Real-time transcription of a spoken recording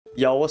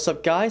Yo, what's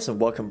up guys, and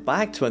welcome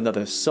back to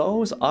another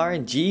Souls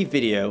RNG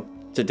video.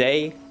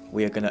 Today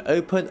we are going to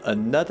open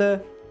another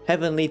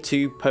Heavenly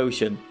 2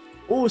 potion.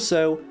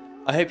 Also,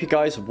 I hope you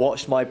guys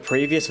watched my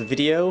previous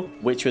video,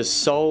 which was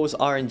Souls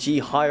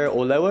RNG higher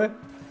or lower.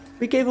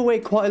 We gave away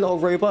quite a lot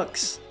of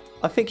Robux.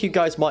 I think you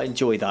guys might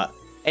enjoy that.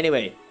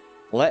 Anyway,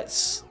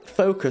 let's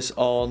focus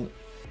on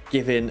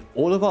giving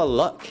all of our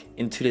luck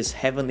into this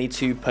Heavenly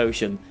 2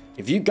 potion.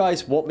 If you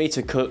guys want me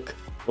to cook,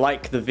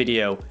 like the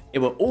video. It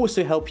will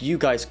also help you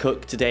guys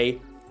cook today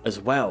as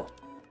well.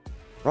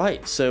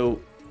 Right, so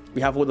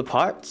we have all the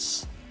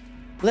parts.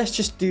 Let's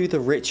just do the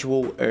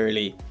ritual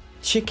early.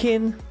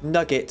 Chicken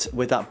nugget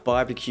with that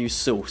barbecue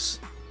sauce.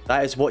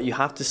 That is what you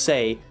have to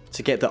say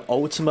to get the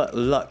ultimate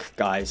luck,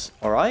 guys.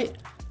 Alright?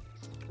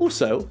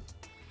 Also,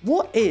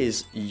 what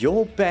is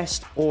your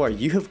best ore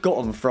you have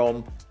gotten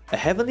from a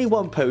Heavenly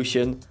 1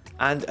 potion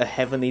and a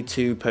Heavenly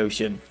 2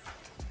 potion?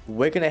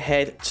 We're going to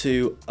head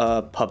to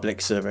a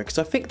public server because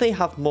I think they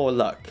have more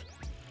luck.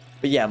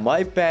 But yeah,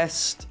 my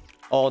best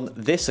on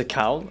this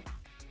account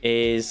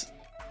is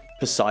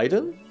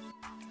Poseidon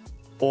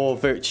or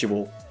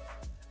Virtual.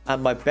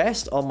 And my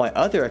best on my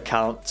other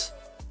account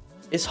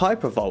is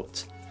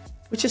Hypervolt,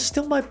 which is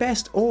still my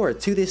best ore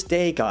to this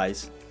day,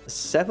 guys.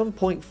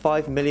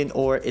 7.5 million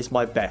ore is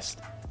my best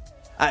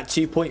at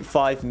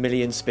 2.5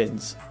 million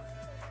spins.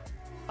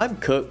 I'm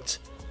cooked.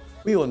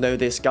 We all know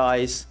this,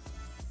 guys.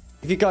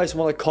 If you guys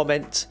want to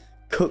comment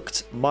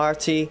cooked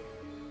Marty,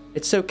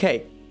 it's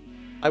okay.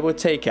 I will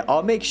take it.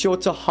 I'll make sure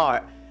to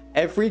heart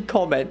every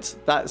comment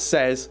that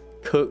says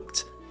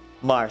cooked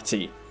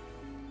Marty.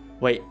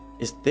 Wait,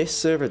 is this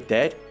server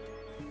dead?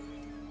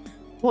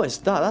 What is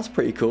that? That's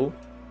pretty cool.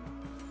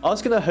 I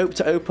was going to hope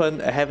to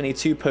open a Heavenly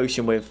 2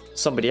 potion with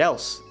somebody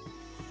else,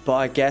 but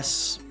I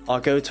guess I'll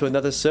go to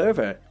another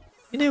server.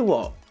 You know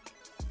what?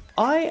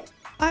 I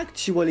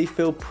actually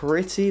feel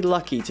pretty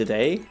lucky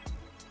today.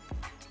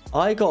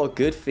 I got a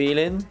good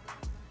feeling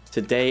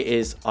today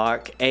is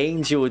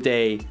Archangel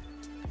Day.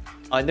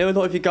 I know a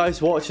lot of you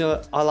guys watching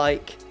are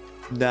like,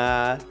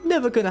 nah,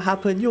 never gonna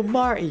happen. You're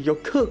Marty, you're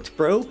cooked,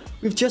 bro.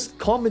 We've just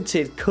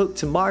commented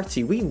cooked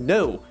Marty. We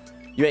know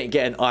you ain't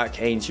getting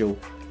Archangel.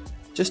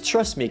 Just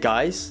trust me,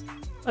 guys.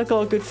 I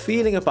got a good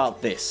feeling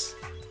about this.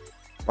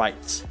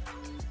 Right,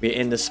 we're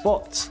in the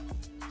spot.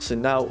 So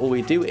now all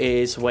we do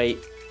is wait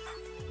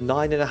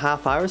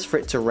 9.5 hours for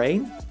it to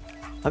rain.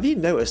 Have you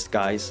noticed,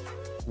 guys?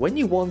 When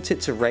you want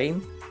it to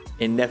rain,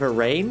 it never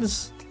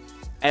rains.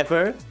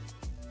 Ever.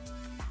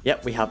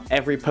 Yep, we have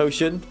every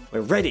potion.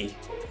 We're ready.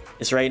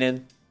 It's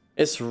raining.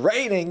 It's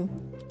raining.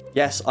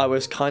 Yes, I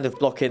was kind of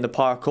blocking the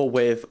parkour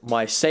with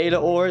my sailor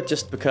ore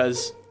just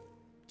because.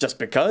 Just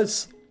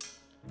because.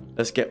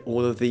 Let's get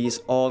all of these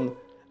on.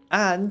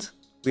 And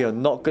we are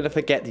not going to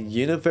forget the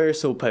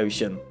universal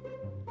potion,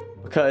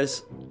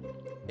 because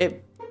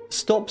it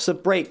stops a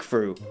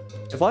breakthrough.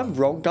 If I'm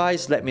wrong,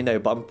 guys, let me know,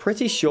 but I'm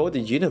pretty sure the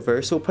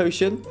universal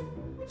potion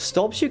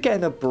stops you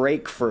getting a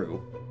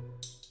breakthrough.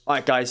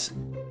 Alright, guys,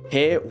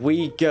 here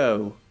we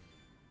go.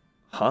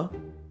 Huh?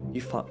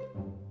 You fuck.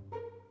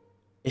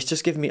 It's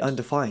just giving me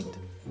undefined,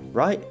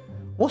 right?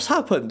 What's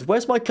happened?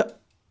 Where's my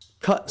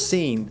cut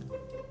scene?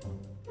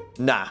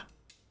 Nah.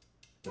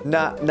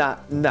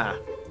 Nah.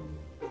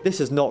 This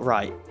is not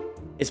right.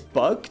 It's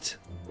bugged,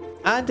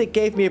 and it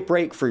gave me a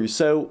breakthrough,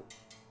 so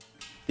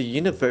the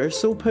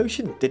universal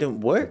potion didn't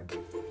work?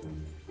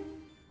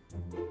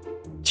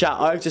 Chat,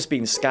 I've just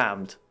been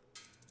scammed.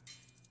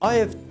 I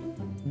have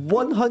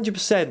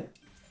 100%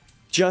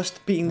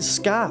 just been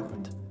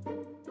scammed.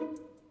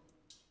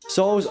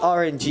 Souls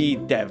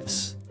RNG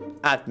devs,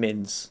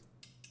 admins,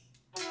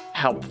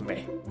 help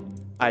me.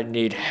 I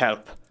need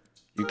help.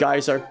 You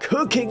guys are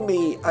cooking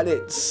me and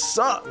it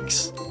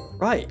sucks.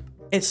 Right,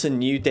 it's a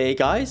new day,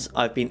 guys.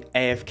 I've been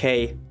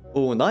AFK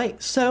all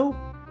night, so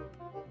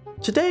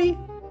today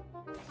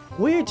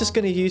we're just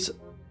going to use...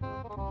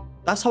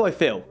 That's how I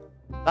feel.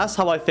 That's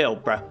how I feel,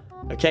 bruh.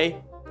 Okay?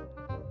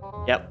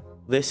 Yep.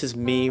 This is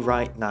me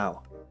right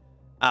now.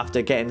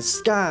 After getting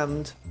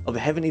scammed of a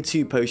Heavenly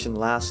 2 potion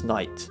last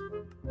night.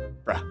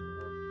 Bruh.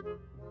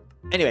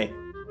 Anyway.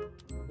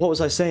 What was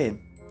I saying?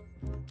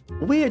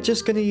 We are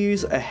just going to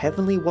use a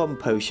Heavenly 1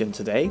 potion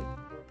today.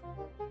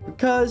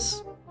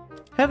 Because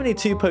Heavenly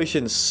 2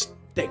 potions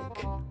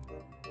stink.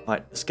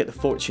 Alright, let's get the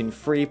Fortune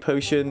 3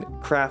 potion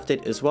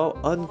crafted as well.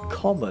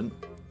 Uncommon.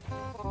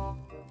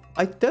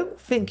 I don't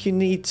think you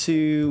need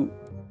to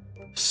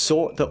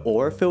sort the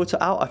aura filter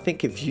out. I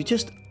think if you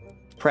just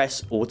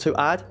press auto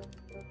add,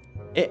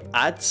 it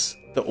adds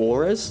the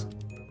auras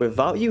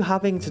without you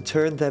having to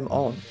turn them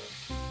on.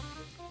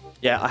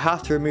 Yeah, I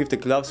have to remove the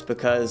gloves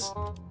because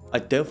I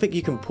don't think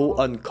you can pull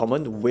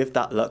uncommon with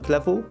that luck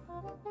level.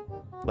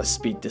 Let's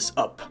speed this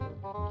up.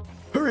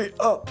 Hurry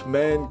up,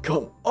 man.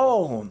 Come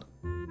on.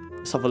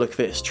 Let's have a look if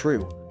it's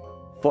true.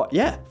 4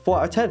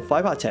 out of 10.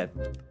 5 out of 10.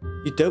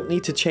 You don't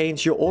need to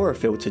change your aura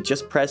filter,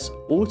 just press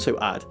auto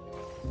add.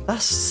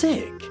 That's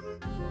sick.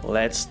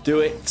 Let's do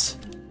it.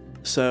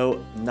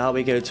 So now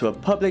we go to a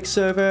public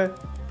server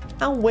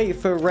and wait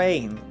for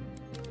rain.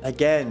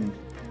 Again.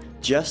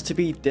 just to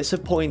be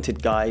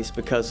disappointed, guys,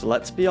 because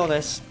let's be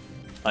honest,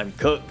 I'm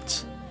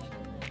cooked.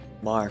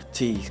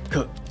 Marty's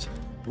cooked.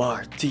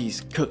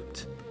 Marty's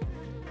cooked.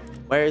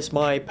 Where's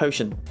my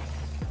potion?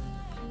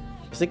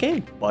 Is the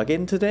game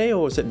bugging today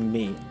or is it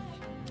me?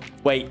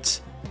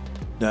 Wait.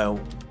 No.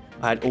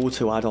 I had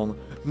auto add-on.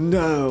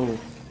 No.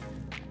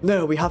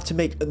 No, we have to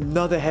make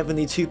another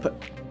Heavenly 2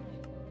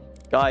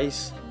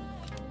 Guys.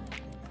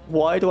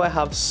 Why do I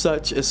have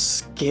such a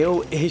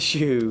skill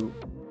issue?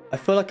 I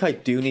feel like I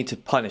do need to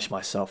punish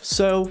myself.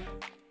 So,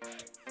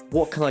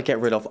 what can I get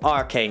rid of?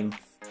 Arcane.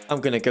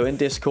 I'm going to go in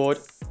Discord.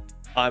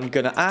 I'm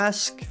going to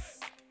ask.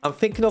 I'm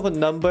thinking of a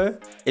number.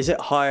 Is it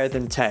higher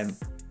than 10?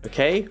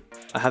 Okay.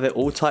 I have it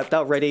all typed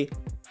out ready.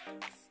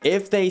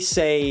 If they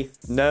say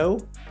no,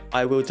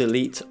 I will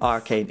delete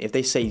Arcane. If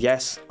they say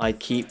yes, I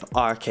keep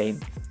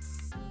Arcane.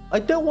 I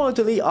don't want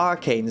to delete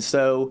Arcane,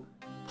 so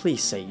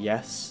please say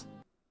yes.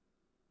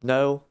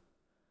 No.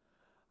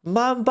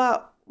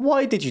 Mambat,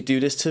 why did you do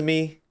this to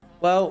me?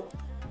 Well,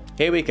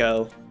 here we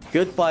go.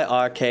 Goodbye,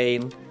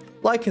 Arcane.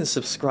 Like and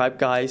subscribe,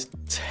 guys,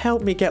 to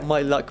help me get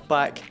my luck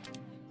back.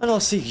 And I'll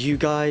see you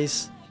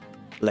guys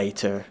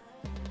later.